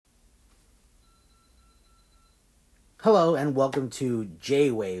Hello and welcome to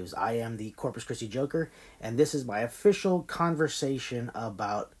J-Waves. I am the Corpus Christi Joker, and this is my official conversation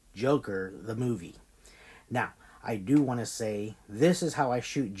about Joker, the movie. Now, I do want to say this is how I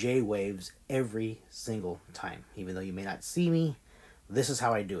shoot J-Waves every single time. Even though you may not see me, this is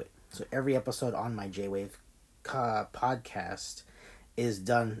how I do it. So every episode on my J-Wave podcast is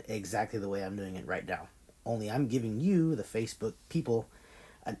done exactly the way I'm doing it right now. Only I'm giving you, the Facebook people,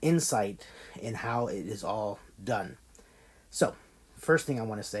 an insight in how it is all done. So, first thing I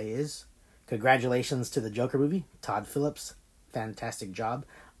want to say is, congratulations to the Joker movie. Todd Phillips, fantastic job.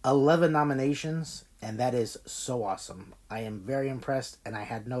 11 nominations, and that is so awesome. I am very impressed, and I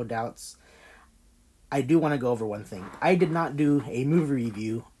had no doubts. I do want to go over one thing. I did not do a movie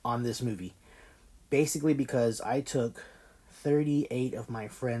review on this movie, basically because I took 38 of my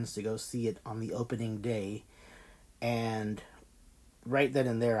friends to go see it on the opening day, and right then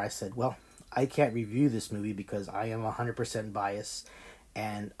and there I said, well, I can't review this movie because I am 100% biased,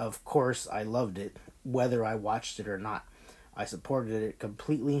 and of course I loved it, whether I watched it or not. I supported it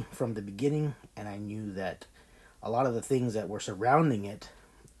completely from the beginning, and I knew that a lot of the things that were surrounding it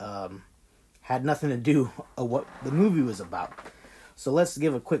had nothing to do with what the movie was about. So let's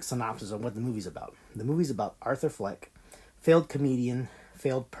give a quick synopsis on what the movie's about. The movie's about Arthur Fleck, failed comedian,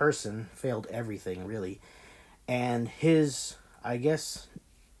 failed person, failed everything really, and his, I guess,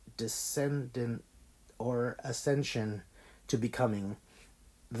 descendant or ascension to becoming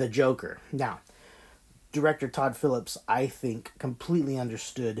the Joker. Now, director Todd Phillips, I think, completely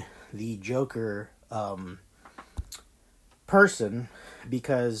understood the Joker person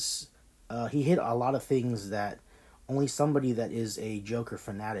because he hit a lot of things that only somebody that is a Joker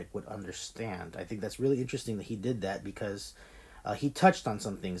fanatic would understand. I think that's really interesting that he did that because he touched on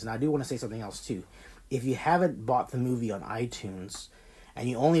some things. And I do want to say something else too. If you haven't bought the movie on iTunes, and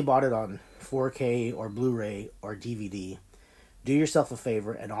you only bought it on 4K or Blu-ray or DVD, do yourself a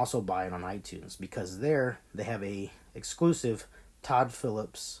favor and also buy it on iTunes, because there they have a exclusive Todd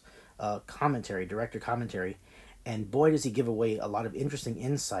Phillips director commentary, and boy does he give away a lot of interesting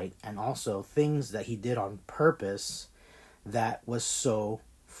insight and also things that he did on purpose that was so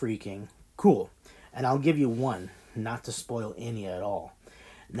freaking cool. And I'll give you one, not to spoil any at all.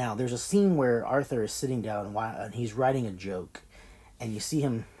 Now, there's a scene where Arthur is sitting down and he's writing a joke. And you see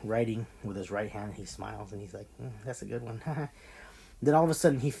him writing with his right hand. He smiles and he's like, that's a good one. Then all of a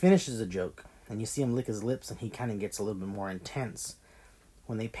sudden he finishes the joke. And you see him lick his lips and he kind of gets a little bit more intense.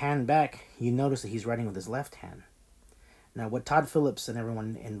 When they pan back, you notice that he's writing with his left hand. Now what Todd Phillips and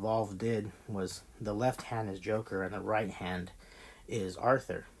everyone involved did was the left hand is Joker and the right hand is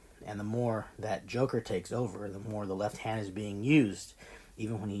Arthur. And the more that Joker takes over, the more the left hand is being used.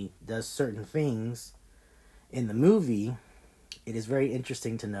 Even when he does certain things in the movie, it is very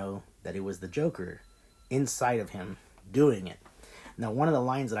interesting to know that it was the Joker inside of him doing it. Now, one of the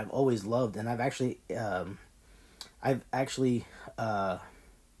lines that I've always loved, and I've actually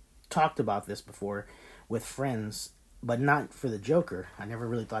talked about this before with friends, but not for the Joker. I never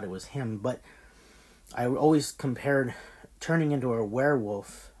really thought it was him, but I always compared turning into a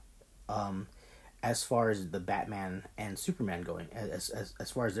werewolf as far as the Batman and Superman going,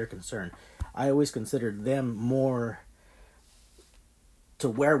 as far as they're concerned. I always considered them more to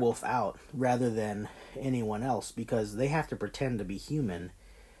werewolf out rather than anyone else, because they have to pretend to be human,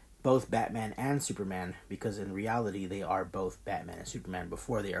 both Batman and Superman, because in reality they are both Batman and Superman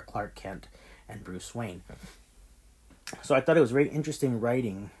before they are Clark Kent and Bruce Wayne. So I thought it was very interesting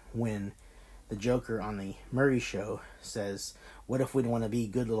writing when the Joker on the Murray Show says, what if we want to be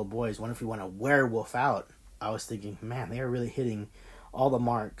good little boys? What if we want to werewolf out? I was thinking, man, they are really hitting all the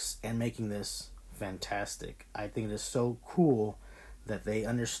marks and making this fantastic. I think it is so cool that they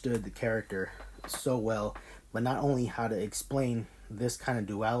understood the character so well, but not only how to explain this kind of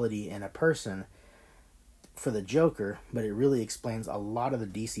duality in a person for the Joker, but it really explains a lot of the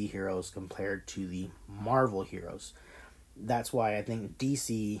DC heroes compared to the Marvel heroes. That's why I think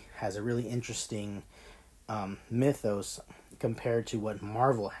DC has a really interesting mythos compared to what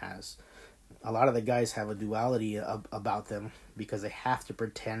Marvel has. A lot of the guys have a duality about them because they have to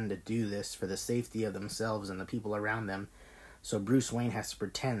pretend to do this for the safety of themselves and the people around them. So Bruce Wayne has to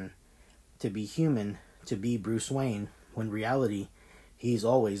pretend to be human, to be Bruce Wayne, when in reality, he's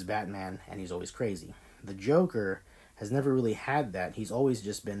always Batman and he's always crazy. The Joker has never really had that. He's always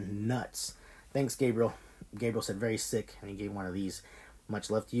just been nuts. Thanks, Gabriel. Gabriel said very sick, and he gave one of these. Much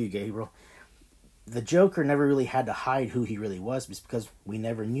love to you, Gabriel. The Joker never really had to hide who he really was because we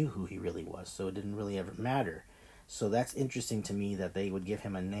never knew who he really was, so it didn't really ever matter. So that's interesting to me that they would give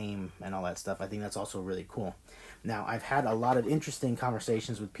him a name and all that stuff. I think that's also really cool. Now, I've had a lot of interesting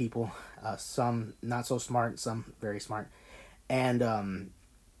conversations with people, some not so smart, some very smart, and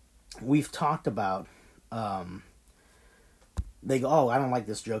we've talked about. They go, "Oh, I don't like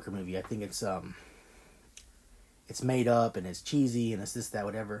this Joker movie. I think it's made up and it's cheesy and it's this, that,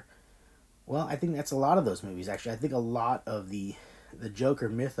 whatever." Well, I think that's a lot of those movies. Actually, I think a lot of the Joker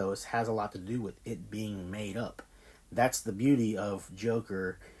mythos has a lot to do with it being made up. That's the beauty of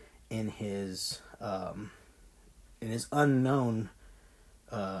Joker in his unknown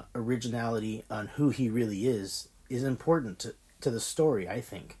originality on who he really is important to the story, I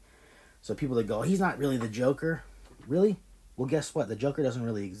think. So people that go, he's not really the Joker. Really? Well, guess what? The Joker doesn't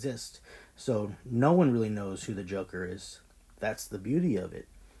really exist. So no one really knows who the Joker is. That's the beauty of it.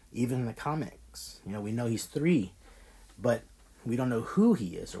 Even in the comics. We know he's 3, but we don't know who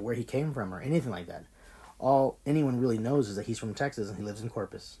he is or where he came from or anything like that. All anyone really knows is that he's from Texas and he lives in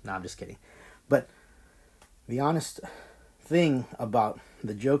Corpus. No, I'm just kidding. But the honest thing about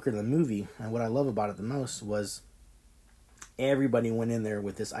the Joker, the movie, and what I love about it the most was everybody went in there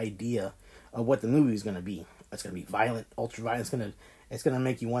with this idea of what the movie is going to be. It's going to be violent, ultra violent. It's going to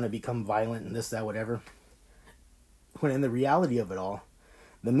make you want to become violent and this, that, whatever. When in the reality of it all,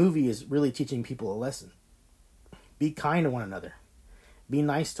 the movie is really teaching people a lesson. Be kind to one another. Be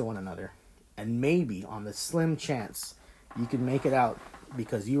nice to one another. And maybe on the slim chance you can make it out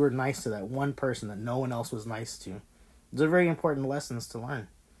because you were nice to that one person that no one else was nice to. Those are very important lessons to learn.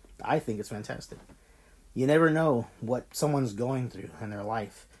 I think it's fantastic. You never know what someone's going through in their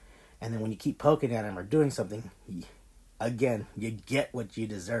life. And then when you keep poking at them or doing something, again, you get what you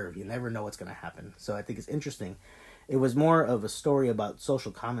deserve. You never know what's going to happen. So I think it's interesting. It was more of a story about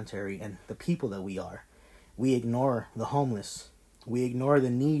social commentary and the people that we are. We ignore the homeless. We ignore the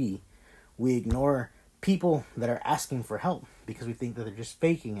needy. We ignore people that are asking for help because we think that they're just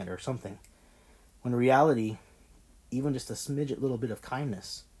faking it or something. When in reality, even just a smidget little bit of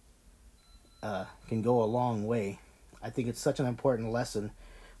kindness can go a long way. I think it's such an important lesson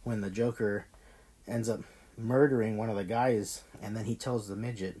when the Joker ends up murdering one of the guys and then he tells the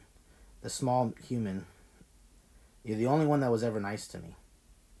midget, the small human, "You're the only one that was ever nice to me."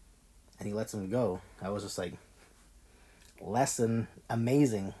 And he lets him go. I was just like, lesson,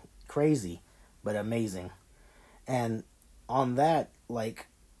 amazing, crazy, but amazing. And on that,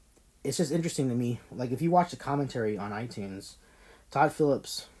 it's just interesting to me. If you watch the commentary on iTunes, Todd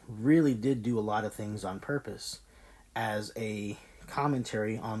Phillips really did do a lot of things on purpose as a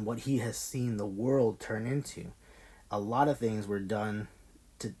commentary on what he has seen the world turn into. A lot of things were done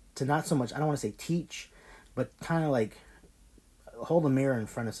to not so much, I don't want to say teach, but kind of hold a mirror in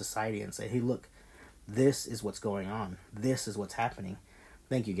front of society and say, hey, look, this is what's going on. This is what's happening.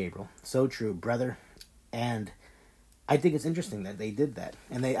 Thank you, Gabriel. So true, brother. And I think it's interesting that they did that.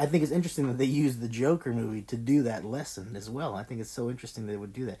 And I think it's interesting that they used the Joker movie to do that lesson as well. I think it's so interesting they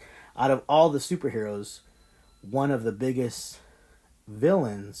would do that. Out of all the superheroes, one of the biggest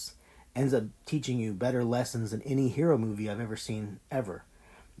villains ends up teaching you better lessons than any hero movie I've ever seen ever.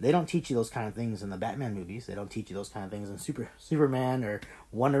 They don't teach you those kind of things in the Batman movies. They don't teach you those kind of things in Superman or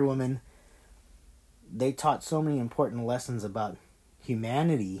Wonder Woman. They taught so many important lessons about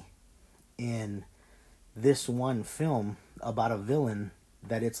humanity in this one film about a villain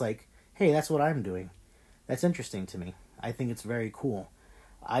that it's like, hey, that's what I'm doing. That's interesting to me. I think it's very cool.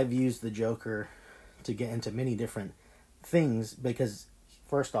 I've used the Joker to get into many different things because,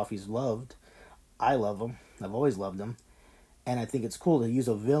 first off, he's loved. I love him. I've always loved him. And I think it's cool to use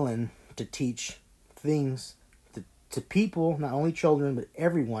a villain to teach things to people, not only children, but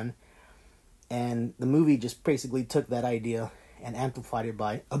everyone. And the movie just basically took that idea and amplified it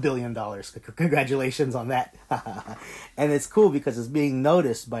by $1 billion. Congratulations on that. And it's cool because it's being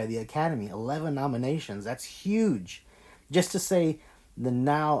noticed by the Academy. 11 nominations. That's huge. Just to say the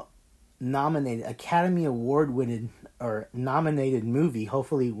now nominated, Academy Award winning or nominated movie,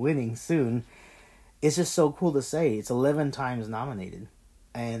 hopefully winning soon, it's just so cool to say. It's 11 times nominated.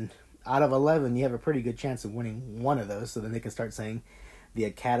 And out of 11, you have a pretty good chance of winning one of those. So then they can start saying the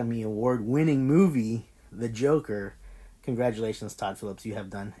Academy Award winning movie, The Joker. Congratulations, Todd Phillips. You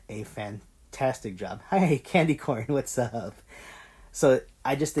have done a fantastic job. Hi, Candy Corn. What's up? So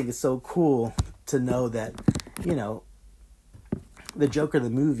I just think it's so cool to know that, The Joker,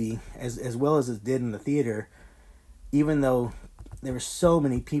 the movie, as well as it did in the theater, even though there were so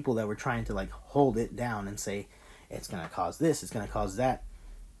many people that were trying to hold it down and say, it's going to cause this, it's going to cause that.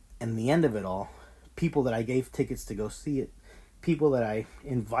 And the end of it all, people that I gave tickets to go see it, people that I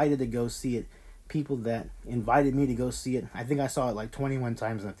invited to go see it, people that invited me to go see it. I think I saw it 21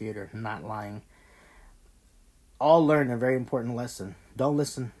 times in the theater, not lying. All learned a very important lesson. Don't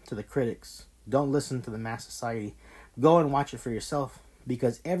listen to the critics. Don't listen to the mass society. Go and watch it for yourself,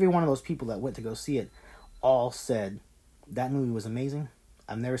 because every one of those people that went to go see it all said that movie was amazing.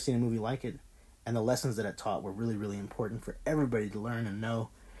 I've never seen a movie like it, and the lessons that it taught were really, really important for everybody to learn and know.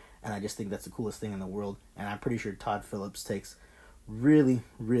 And I just think that's the coolest thing in the world. And I'm pretty sure Todd Phillips takes really,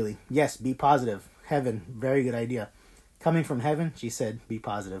 really, yes, be positive. Heaven, very good idea. Coming from heaven, she said, be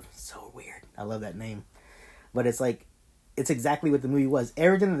positive. So weird. I love that name. But it's like, it's exactly what the movie was.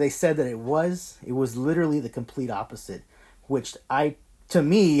 Everything that they said that it was literally the complete opposite. Which to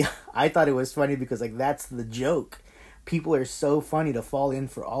me, I thought it was funny because like that's the joke. People are so funny to fall in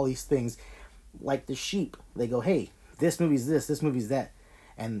for all these things. Like the sheep. They go, hey, this movie's this movie's that.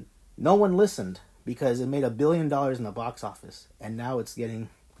 And no one listened because it made $1 billion in the box office. And now it's getting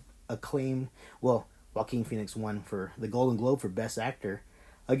acclaim. Well, Joaquin Phoenix won for the Golden Globe for Best Actor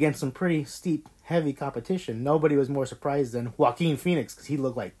against some pretty steep, heavy competition. Nobody was more surprised than Joaquin Phoenix because he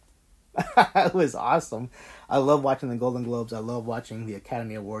looked like it was awesome. I love watching the Golden Globes. I love watching the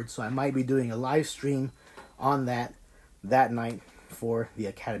Academy Awards. So I might be doing a live stream on that night for the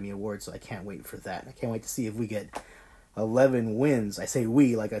Academy Awards. So I can't wait for that. I can't wait to see if we get 11 wins. I say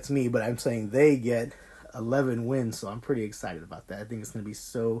we like that's me, but I'm saying they get 11 wins. So I'm pretty excited about that. I think it's going to be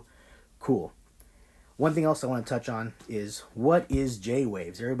so cool. One thing else I want to touch on is, what is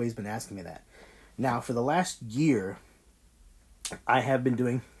J-Waves? Everybody's been asking me that. Now, for the last year, I have been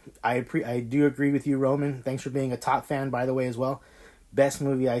doing... I do agree with you, Roman. Thanks for being a top fan, by the way, as well. Best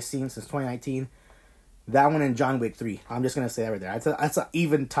movie I've seen since 2019. That one and John Wick 3. I'm just going to say that right there. That's an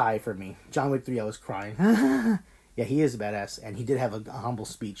even tie for me. John Wick 3, I was crying. Yeah, he is a badass, and he did have a humble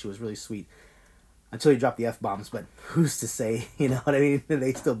speech. It was really sweet. Until he dropped the F-bombs, but who's to say? You know what I mean?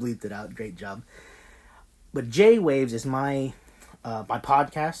 They still bleeped it out. Great job. But J-Waves is my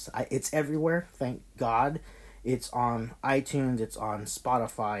podcast. It's everywhere, thank God. It's on iTunes, it's on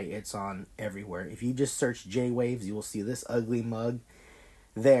Spotify, it's on everywhere. If you just search J-Waves, you will see this ugly mug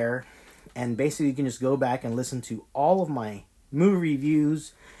there. And basically you can just go back and listen to all of my movie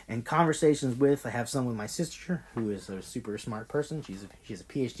reviews and conversations with. I have some with my sister, who is a super smart person. She has a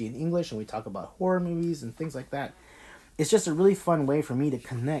PhD in English, and we talk about horror movies and things like that. It's just a really fun way for me to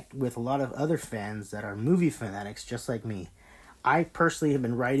connect with a lot of other fans that are movie fanatics just like me. I personally have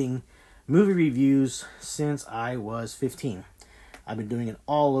been writing movie reviews since I was 15. I've been doing it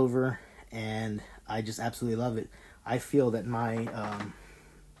all over, and I just absolutely love it. I feel that my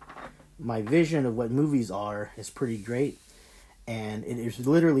vision of what movies are is pretty great, and it is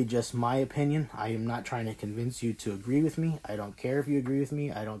literally just my opinion. I am not trying to convince you to agree with me. I don't care if you agree with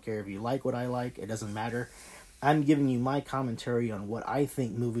me. I don't care if you like what I like. It doesn't matter. I'm giving you my commentary on what I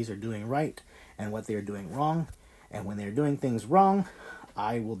think movies are doing right and what they're doing wrong. And when they're doing things wrong,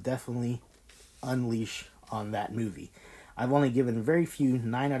 I will definitely unleash on that movie. I've only given very few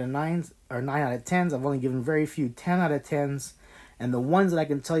 9 out of 9s or 9 out of 10s. I've only given very few 10 out of 10s. And the ones that I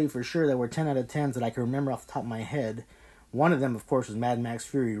can tell you for sure that were 10 out of 10s that I can remember off the top of my head, one of them, of course, was Mad Max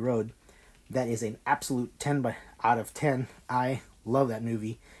Fury Road. That is an absolute 10 out of 10. I love that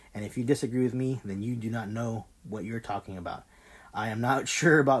movie. And if you disagree with me, then you do not know what you're talking about. I am not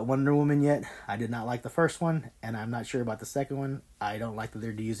sure about Wonder Woman yet. I did not like the first one, and I'm not sure about the second one. I don't like that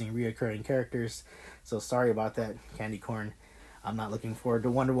they're using reoccurring characters, so sorry about that, Candy Corn. I'm not looking forward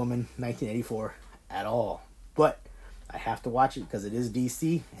to Wonder Woman 1984 at all. But I have to watch it because it is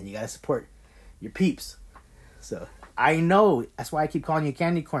DC, and you gotta support your peeps. So, I know, that's why I keep calling you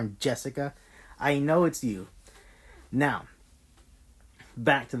Candy Corn, Jessica. I know it's you. Now,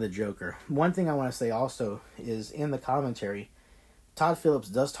 back to the Joker. One thing I want to say also is, in the commentary, Todd Phillips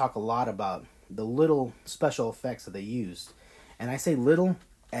does talk a lot about the little special effects that they used. And I say little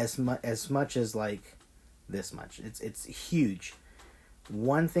as much as like this much. It's huge.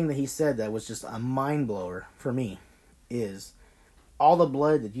 One thing that he said that was just a mind blower for me is all the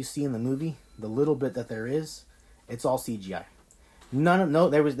blood that you see in the movie, the little bit that there is, it's all CGI.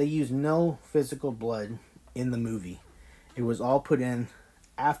 They used no physical blood in the movie. It was all put in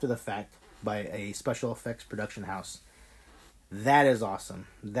after the fact by a special effects production house. That is awesome.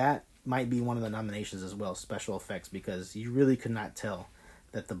 That might be one of the nominations as well, special effects, because you really could not tell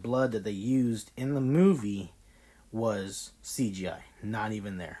that the blood that they used in the movie was CGI, not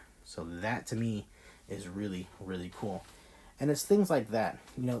even there. So that to me is really, really cool. And it's things like that.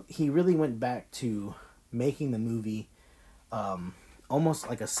 You know, he really went back to making the movie almost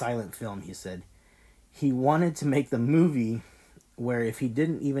like a silent film, he said. He wanted to make the movie where if he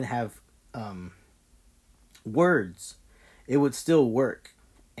didn't even have words, it would still work.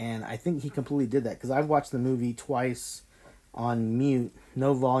 And I think he completely did that, because I've watched the movie twice on mute,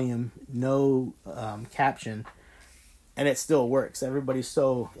 no volume, no caption, and it still works. Everybody's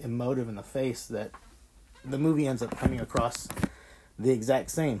so emotive in the face that the movie ends up coming across the exact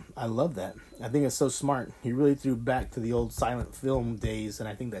same. I love that. I think it's so smart. He really threw back to the old silent film days, and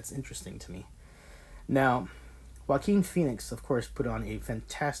I think that's interesting to me. Now, Joaquin Phoenix, of course, put on a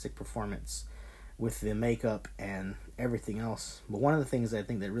fantastic performance with the makeup and everything else. But one of the things I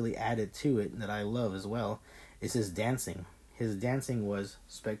think that really added to it, that I love as well, is his dancing. His dancing was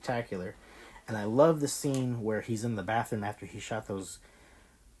spectacular. And I love the scene where he's in the bathroom after he shot those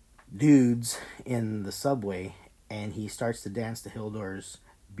dudes in the subway, and he starts to dance to Hildor's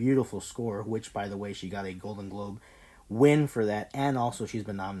beautiful score, which, by the way, she got a Golden Globe win for that, and also she's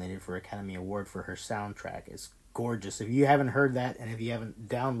been nominated for Academy Award for her soundtrack. It's gorgeous. If you haven't heard that, and if you haven't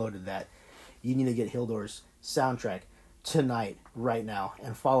downloaded that, you need to get Hildor's soundtrack tonight, right now,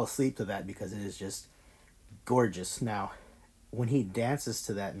 and fall asleep to that, because it is just gorgeous. Now, when he dances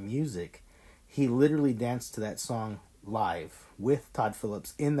to that music, he literally danced to that song live with Todd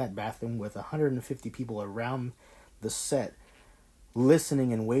Phillips in that bathroom with 150 people around the set,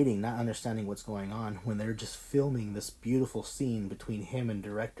 listening and waiting, not understanding what's going on, when they're just filming this beautiful scene between him and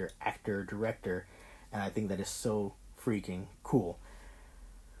director, and I think that is so freaking cool.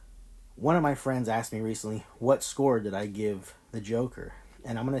 One of my friends asked me recently, what score did I give the Joker?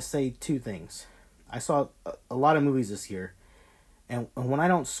 And I'm going to say two things. I saw a lot of movies this year, and when I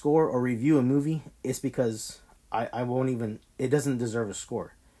don't score or review a movie, it's because I won't even, it doesn't deserve a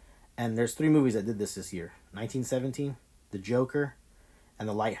score. And there's 3 movies that did this year. 1917, The Joker, and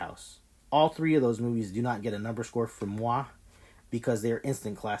The Lighthouse. All 3 of those movies do not get a number score from moi because they're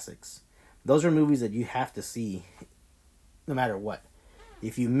instant classics. Those are movies that you have to see no matter what.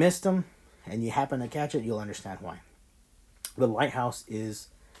 If you missed them and you happen to catch it, you'll understand why. The Lighthouse is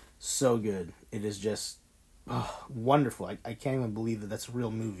so good. It is just wonderful. I can't even believe that that's a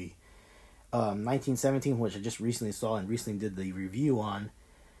real movie. 1917, which I just recently saw and recently did the review on,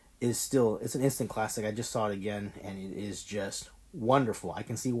 it's an instant classic. I just saw it again, and it is just wonderful. I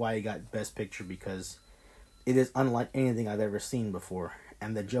can see why it got Best Picture, because it is unlike anything I've ever seen before.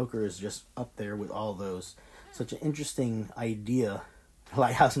 And the Joker is just up there with all those. Such an interesting idea.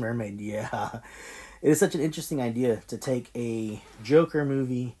 Lighthouse Mermaid, yeah. It is such an interesting idea to take a Joker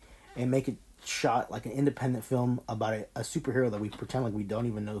movie and make it shot like an independent film about a superhero that we pretend like we don't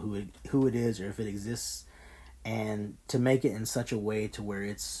even know who it is or if it exists, and to make it in such a way to where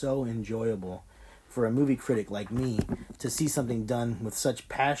it's so enjoyable for a movie critic like me to see something done with such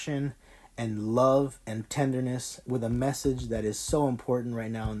passion and love and tenderness, with a message that is so important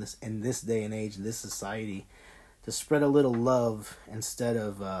right now in this day and age, in this society, to spread a little love instead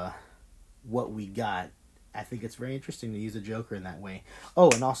of what we got. I think it's very interesting to use a Joker in that way. Oh,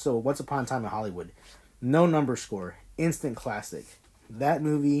 and also Once Upon a Time in Hollywood. No number score. Instant classic. That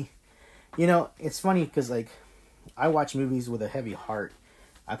movie, it's funny because, I watch movies with a heavy heart.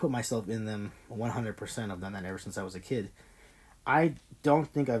 I put myself in them 100%. I've done that ever since I was a kid. I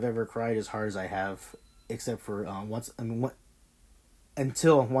don't think I've ever cried as hard as I have, except for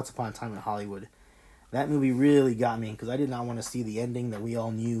until Once Upon a Time in Hollywood. That movie really got me because I did not want to see the ending that we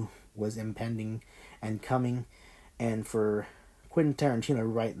all knew was impending and coming. And for Quentin Tarantino to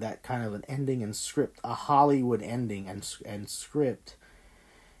write that kind of an ending and script, a Hollywood ending and script,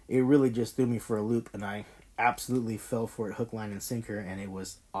 it really just threw me for a loop, and I absolutely fell for it hook, line, and sinker, and it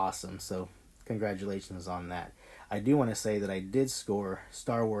was awesome. So congratulations on that. I do want to say that I did score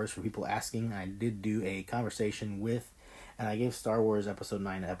Star Wars for people asking. I did do a conversation with, and I gave Star Wars Episode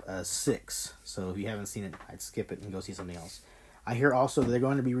 9 a 6. So if you haven't seen it, I'd skip it and go see something else. I hear also that they're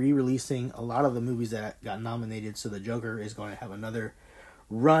going to be re-releasing a lot of the movies that got nominated, so the Joker is going to have another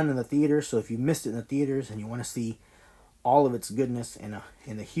run in the theater. So if you missed it in the theaters and you want to see all of its goodness in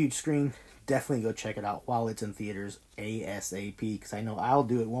a huge screen, definitely go check it out while it's in theaters ASAP, because I know I'll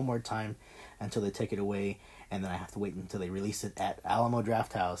do it one more time until they take it away, and then I have to wait until they release it at Alamo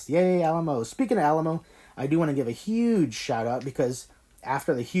Drafthouse. Yay, Alamo! Speaking of Alamo, I do want to give a huge shout out, because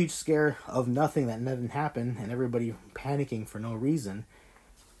after the huge scare of nothing that didn't happen and everybody panicking for no reason,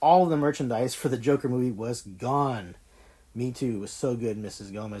 all of the merchandise for the Joker movie was gone. Me Too was so good,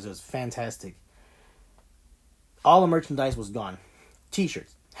 Mrs. Gomez. It was fantastic. All the merchandise was gone.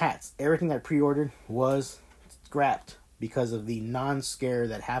 T-shirts, hats, everything I pre-ordered was scrapped because of the non-scare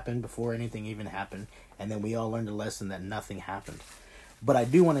that happened before anything even happened, and then we all learned a lesson that nothing happened. But I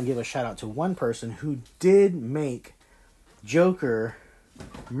do want to give a shout out to one person who did make Joker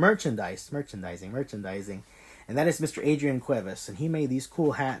merchandising, and that is Mr. Adrian Cuevas, and he made these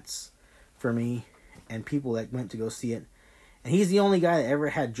cool hats for me and people that went to go see it. And he's the only guy that ever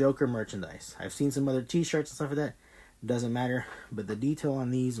had Joker merchandise. I've seen some other t-shirts and stuff like that. Doesn't matter. But the detail on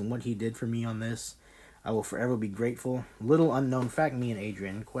these and what he did for me on this, I will forever be grateful. Little unknown fact, me and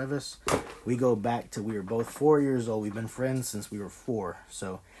Adrian Cuevas, we go back to we were both 4 years old. We've been friends since we were 4.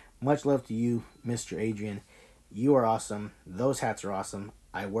 So much love to you, Mr. Adrian. You are awesome. Those hats are awesome.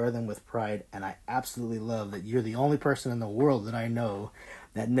 I wear them with pride, and I absolutely love that you're the only person in the world that I know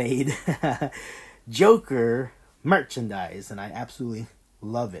that made Joker merchandise, and I absolutely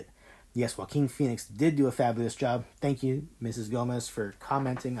love it. Yes, Joaquin Phoenix did do a fabulous job. Thank you, Mrs. Gomez, for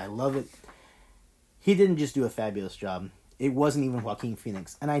commenting. I love it. He didn't just do a fabulous job. It wasn't even Joaquin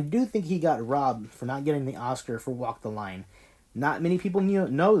Phoenix. And I do think he got robbed for not getting the Oscar for Walk the Line. Not many people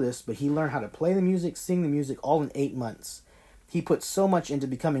know this, but he learned how to play the music, sing the music, all in 8 months. He put so much into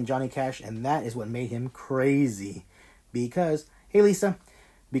becoming Johnny Cash, and that is what made him crazy. Because, hey Lisa,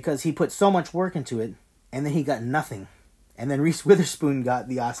 because he put so much work into it, and then he got nothing. And then Reese Witherspoon got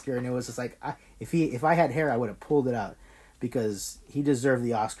the Oscar, and it was just like, if I had hair, I would have pulled it out. Because he deserved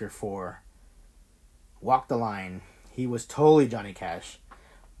the Oscar for Walk the Line. He was totally Johnny Cash.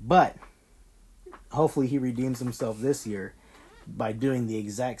 But hopefully he redeems himself this year by doing the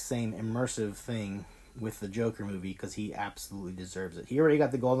exact same immersive thing with the Joker movie, because he absolutely deserves it. He already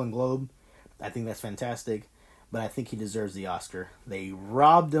got the Golden Globe. I think that's fantastic. But I think he deserves the Oscar. They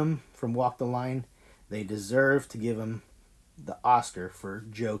robbed him from Walk the Line. They deserve to give him the Oscar for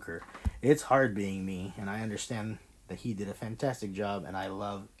Joker. It's hard being me, and I understand that he did a fantastic job, and I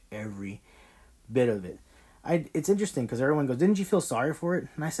love every bit of it. It's interesting because everyone goes, didn't you feel sorry for it?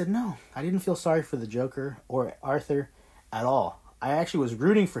 And I said, no, I didn't feel sorry for the Joker or Arthur at all. I actually was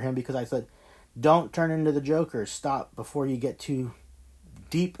rooting for him because I thought, don't turn into the Joker. Stop before you get too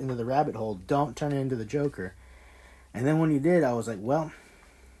deep into the rabbit hole. Don't turn into the Joker. And then when you did, I was like, well,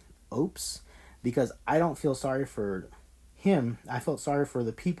 oops. Because I don't feel sorry for him. I felt sorry for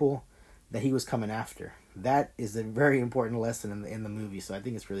the people that he was coming after. That is a very important lesson in the movie. So I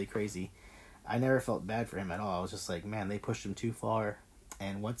think it's really crazy. I never felt bad for him at all. I was just like, man, they pushed him too far.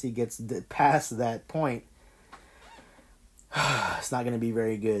 And once he gets past that point, it's not going to be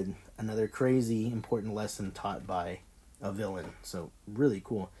very good. Another crazy, important lesson taught by a villain. So, really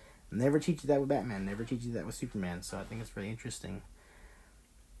cool. Never teach you that with Batman. Never teach you that with Superman. So, I think it's really interesting.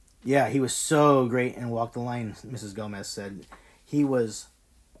 Yeah, he was so great in Walk the Line, Mrs. Gomez said. He was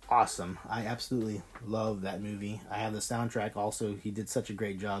awesome. I absolutely love that movie. I have the soundtrack also. He did such a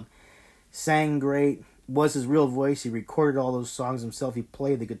great job. Sang great. Was his real voice. He recorded all those songs himself. He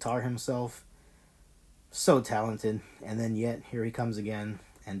played the guitar himself. So talented. And then yet, here he comes again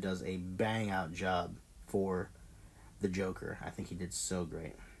and does a bang-out job for the Joker. I think he did so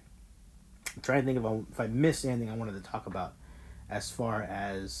great. I'm trying to think if I missed anything I wanted to talk about as far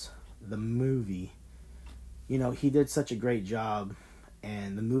as the movie. You know, he did such a great job,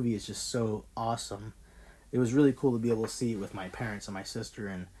 and the movie is just so awesome. It was really cool to be able to see it with my parents and my sister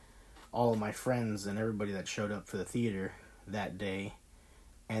and all of my friends and everybody that showed up for the theater that day.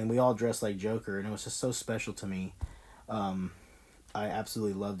 And we all dressed like Joker, and it was just so special to me. I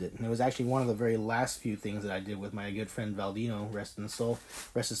absolutely loved it. And it was actually one of the very last few things that I did with my good friend Valdino, rest in soul,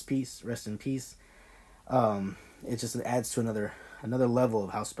 rest in peace. It just adds to another level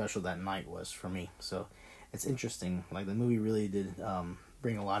of how special that night was for me. So it's interesting. Like, the movie really did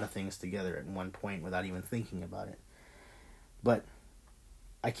bring a lot of things together at one point without even thinking about it. But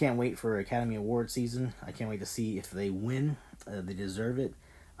I can't wait for Academy Award season. I can't wait to see if they win. They deserve it.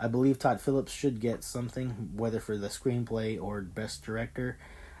 I believe Todd Phillips should get something, whether for the screenplay or best director.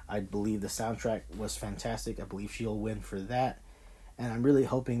 I believe the soundtrack was fantastic. I believe she'll win for that. And I'm really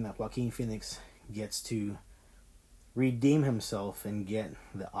hoping that Joaquin Phoenix gets to redeem himself and get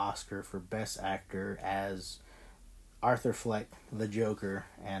the Oscar for Best Actor as Arthur Fleck, the Joker.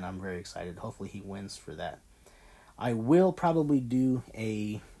 And I'm very excited. Hopefully he wins for that. I will probably do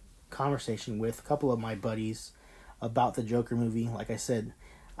a conversation with a couple of my buddies about the Joker movie. Like I said,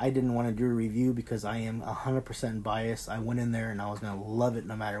 I didn't want to do a review because I am 100% biased. I went in there and I was going to love it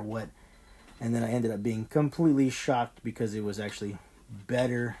no matter what. And then I ended up being completely shocked because it was actually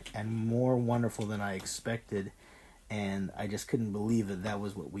better and more wonderful than I expected. And I just couldn't believe that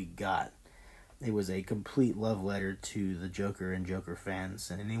was what we got. It was a complete love letter to the Joker and Joker fans.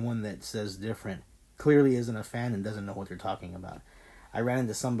 And anyone that says different clearly isn't a fan and doesn't know what they're talking about. I ran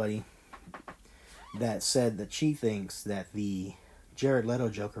into somebody that said that she thinks that the Jared Leto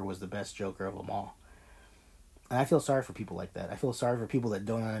Joker was the best Joker of them all. And I feel sorry for people like that. I feel sorry for people that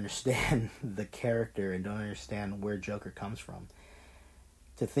don't understand the character and don't understand where Joker comes from.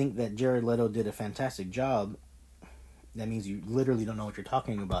 To think that Jared Leto did a fantastic job, that means you literally don't know what you're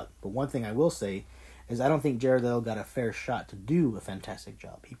talking about. But one thing I will say is I don't think Jared Leto got a fair shot to do a fantastic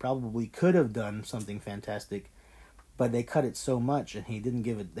job. He probably could have done something fantastic, but they cut it so much and they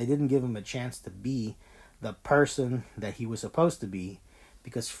didn't give him a chance to be the person that he was supposed to be.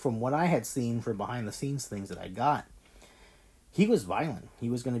 Because from what I had seen for behind the scenes things that I got, he was violent. He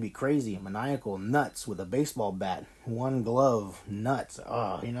was going to be crazy, maniacal, nuts with a baseball bat, one glove, nuts.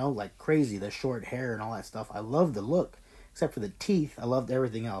 Like crazy. The short hair and all that stuff. I loved the look, except for the teeth. I loved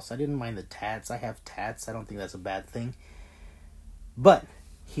everything else. I didn't mind the tats. I have tats. I don't think that's a bad thing. But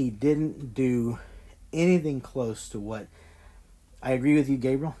he didn't do anything close to what... I agree with you,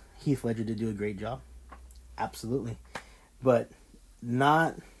 Gabriel. Heath Ledger did do a great job. Absolutely. But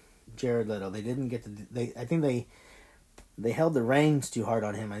not Jared Leto. They didn't get to... I think they held the reins too hard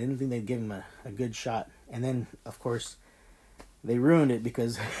on him. I didn't think they'd give him a good shot. And then, of course, they ruined it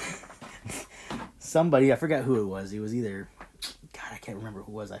because somebody... I forgot who it was. It was either... God, I can't remember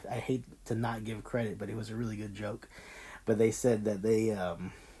who it was. I hate to not give credit, but it was a really good joke. But they said that they...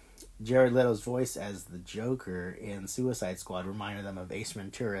 Jared Leto's voice as the Joker in Suicide Squad reminded them of Ace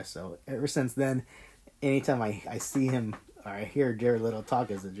Ventura. So ever since then, anytime I see him or I hear Jared Leto talk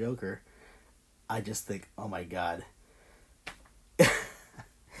as the Joker, I just think, oh my God.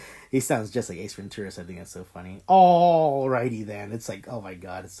 He sounds just like Ace Ventura, so I think that's so funny. Alrighty then. It's like, oh my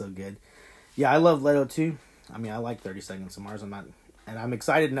God, it's so good. Yeah, I love Leto too. I mean, I like 30 Seconds to Mars. I'm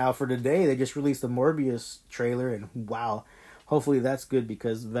excited now for today. They just released the Morbius trailer, and wow. Hopefully that's good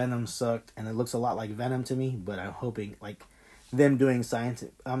because Venom sucked and it looks a lot like Venom to me, but I'm hoping like them doing science.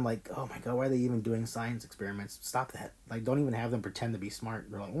 I'm like, oh my God, why are they even doing science experiments? Stop that. Like, don't even have them pretend to be smart.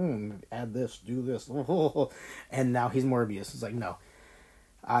 They're like, add this, do this. And now he's Morbius. It's like, no,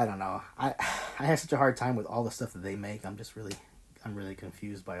 I don't know. I have such a hard time with all the stuff that they make. I'm really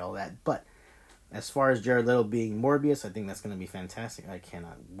confused by all that. But as far as Jared Leto being Morbius, I think that's going to be fantastic. I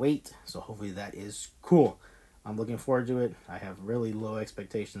cannot wait. So hopefully that is cool. I'm looking forward to it. I have really low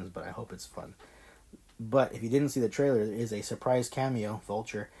expectations, but I hope it's fun. But if you didn't see the trailer, there is a surprise cameo,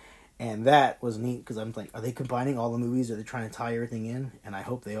 Vulture. And that was neat because I'm like, are they combining all the movies? Are they trying to tie everything in? And I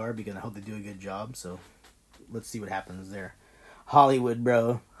hope they are because I hope they do a good job. So let's see what happens there. Hollywood,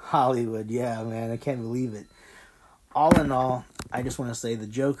 bro. Hollywood. Yeah, man. I can't believe it. All in all, I just want to say the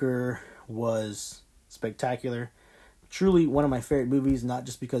Joker was spectacular. Truly one of my favorite movies, not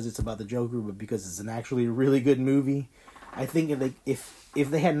just because it's about the Joker, but because it's an actually really good movie. I think if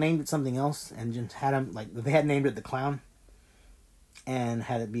they had named it something else and just had him, like, if they had named it The Clown and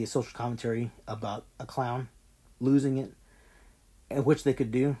had it be a social commentary about a clown losing it, which they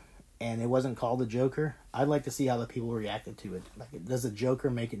could do, and it wasn't called The Joker, I'd like to see how the people reacted to it. Like, does the Joker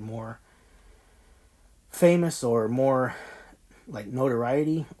make it more famous or more, like,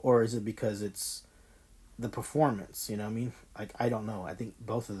 notoriety, or is it because it's the performance, you know what I mean? Like, I don't know. I think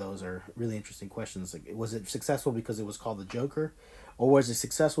both of those are really interesting questions. Like, was it successful because it was called The Joker, or was it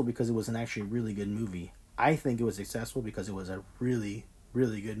successful because it was an actually really good movie? I think it was successful because it was a really,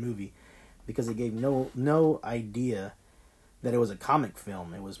 really good movie, because it gave no idea that it was a comic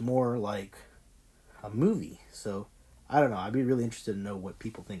film. It was more like a movie. So, I don't know. I'd be really interested to know what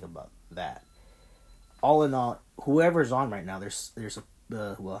people think about that. All in all, whoever's on right now, there's a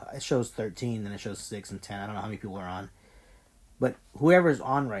it shows 13 and it shows 6 and 10. I don't know how many people are on. But whoever's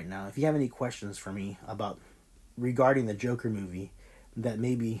on right now, if you have any questions for me regarding the Joker movie that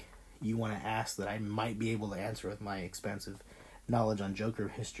maybe you want to ask that I might be able to answer with my expansive knowledge on Joker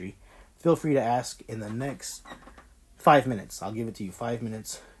history, feel free to ask in the next 5 minutes. I'll give it to you 5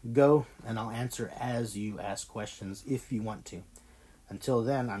 minutes. Go, and I'll answer as you ask questions if you want to. Until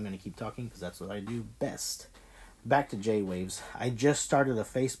then, I'm going to keep talking because that's what I do best. Back to J-Waves. I just started a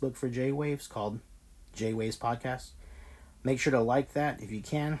Facebook for J-Waves called J-Waves Podcast. Make sure to like that if you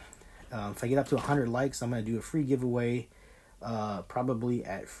can. If I get up to 100 likes, I'm going to do a free giveaway probably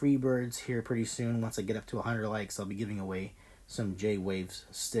at Freebirds here pretty soon. Once I get up to 100 likes, I'll be giving away some J-Waves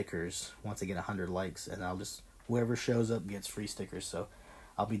stickers once I get 100 likes. And whoever shows up gets free stickers. So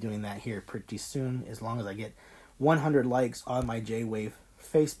I'll be doing that here pretty soon as long as I get 100 likes on my J-Wave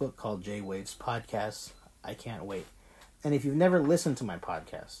Facebook called J-Waves Podcast. I can't wait. And if you've never listened to my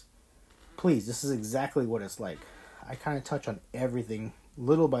podcast, please, this is exactly what it's like. I kind of touch on everything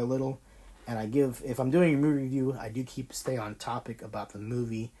little by little, and if I'm doing a movie review, I do stay on topic about the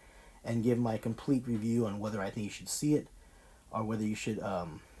movie and give my complete review on whether I think you should see it or whether you should,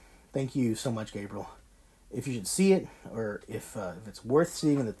 thank you so much, Gabriel. If you should see it, or if it's worth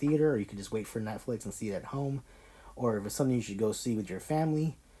seeing in the theater, or you could just wait for Netflix and see it at home, or if it's something you should go see with your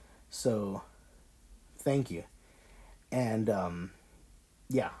family. So, thank you. And,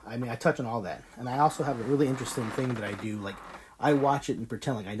 yeah, I mean, I touch on all that. And I also have a really interesting thing that I do. Like, I watch it and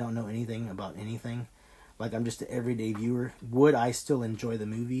pretend like I don't know anything about anything. Like, I'm just an everyday viewer. Would I still enjoy the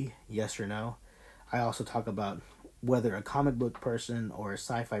movie? Yes or no? I also talk about whether a comic book person or a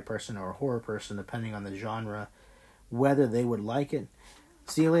sci-fi person or a horror person, depending on the genre, whether they would like it.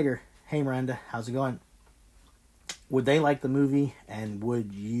 See you later. Hey Miranda, how's it going? Would they like the movie, and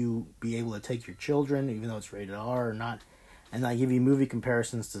would you be able to take your children, even though it's rated R or not? And I give you movie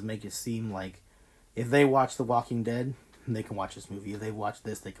comparisons to make it seem like if they watch The Walking Dead, they can watch this movie. If they watch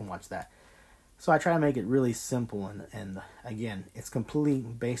this, they can watch that. So I try to make it really simple, and again, it's completely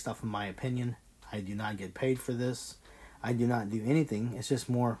based off of my opinion. I do not get paid for this. I do not do anything. It's just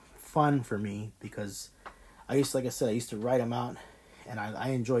more fun for me because I used to write them out, and I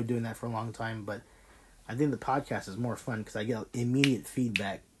enjoyed doing that for a long time, but I think the podcast is more fun because I get immediate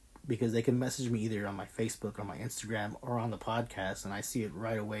feedback because they can message me either on my Facebook or my Instagram or on the podcast, and I see it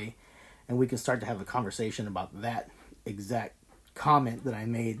right away, and we can start to have a conversation about that exact comment that I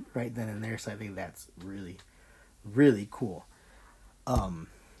made right then and there. So I think that's really, really cool.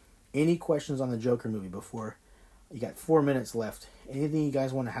 Any questions on the Joker movie before? You got 4 minutes left. Anything you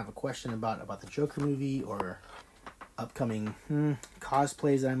guys want to have a question about the Joker movie or upcoming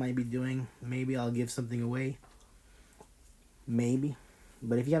cosplays that I might be doing? Maybe I'll give something away. Maybe.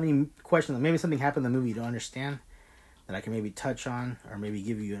 But if you have any questions, maybe something happened in the movie you don't understand that I can maybe touch on or maybe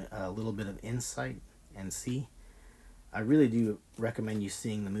give you a little bit of insight and see. I really do recommend you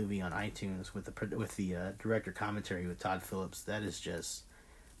seeing the movie on iTunes with the director commentary with Todd Phillips. That is just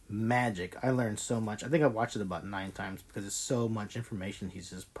magic. I learned so much. I think I've watched it about 9 times because it's so much information he's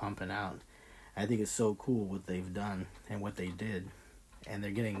just pumping out. I think it's so cool what they've done and what they did. And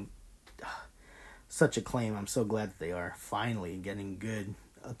they're getting such acclaim. I'm so glad that they are finally getting good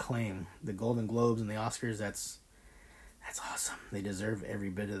acclaim. The Golden Globes and the Oscars, that's awesome. They deserve every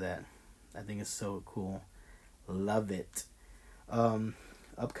bit of that. I think it's so cool. Love it.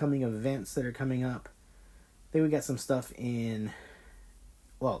 Upcoming events that are coming up. I think we got some stuff in,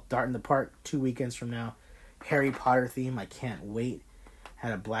 Dart in the Park 2 weekends from now. Harry Potter theme. I can't wait.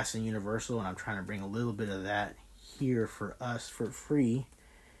 Had a blast in Universal, and I'm trying to bring a little bit of that here for us for free.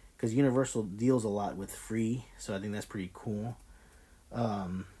 Because Universal deals a lot with free, so I think that's pretty cool.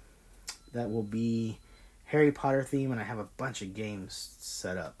 That will be Harry Potter theme, and I have a bunch of games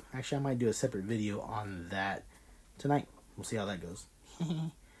set up. Actually, I might do a separate video on that tonight. We'll see how that goes.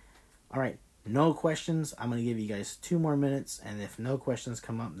 Alright, no questions. I'm going to give you guys 2 more minutes, and if no questions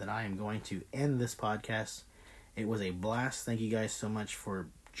come up, then I am going to end this podcast. It was a blast. Thank you guys so much for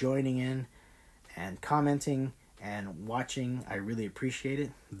joining in and commenting and watching. I really appreciate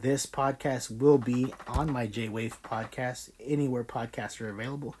it. This podcast will be on my J-Wave podcast, anywhere podcasts are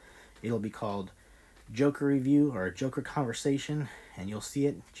available. It'll be called Joker Review or Joker Conversation, and you'll see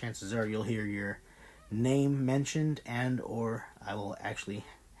it. Chances are you'll hear your name mentioned, and or I will actually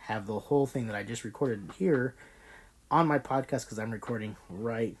have the whole thing that I just recorded here on my podcast because I'm recording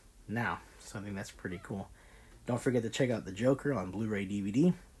right now. Something that's pretty cool. Don't forget to check out The Joker on Blu-ray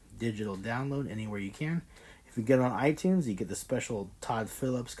DVD, digital download anywhere you can. If you get it on iTunes, you get the special Todd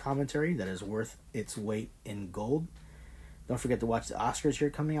Phillips commentary that is worth its weight in gold. Don't forget to watch the Oscars here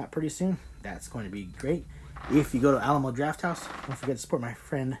coming out pretty soon. That's going to be great. If you go to Alamo Drafthouse, don't forget to support my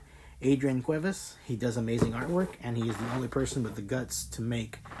friend Adrian Cuevas. He does amazing artwork, and he is the only person with the guts to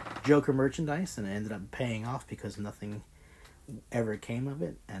make Joker merchandise, and it ended up paying off because nothing ever came of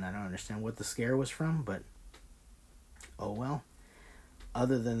it, and I don't understand what the scare was from, but oh well.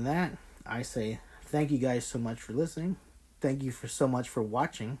 Other than that, I say thank you guys so much for listening. Thank you so much for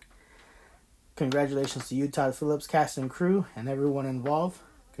watching. Congratulations to you, Todd Phillips, cast and crew, and everyone involved.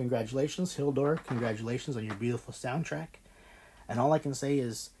 Congratulations, Hildor. Congratulations on your beautiful soundtrack. And all I can say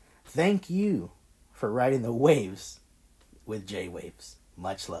is thank you for riding the waves with J-Waves.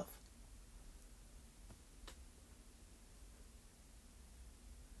 Much love.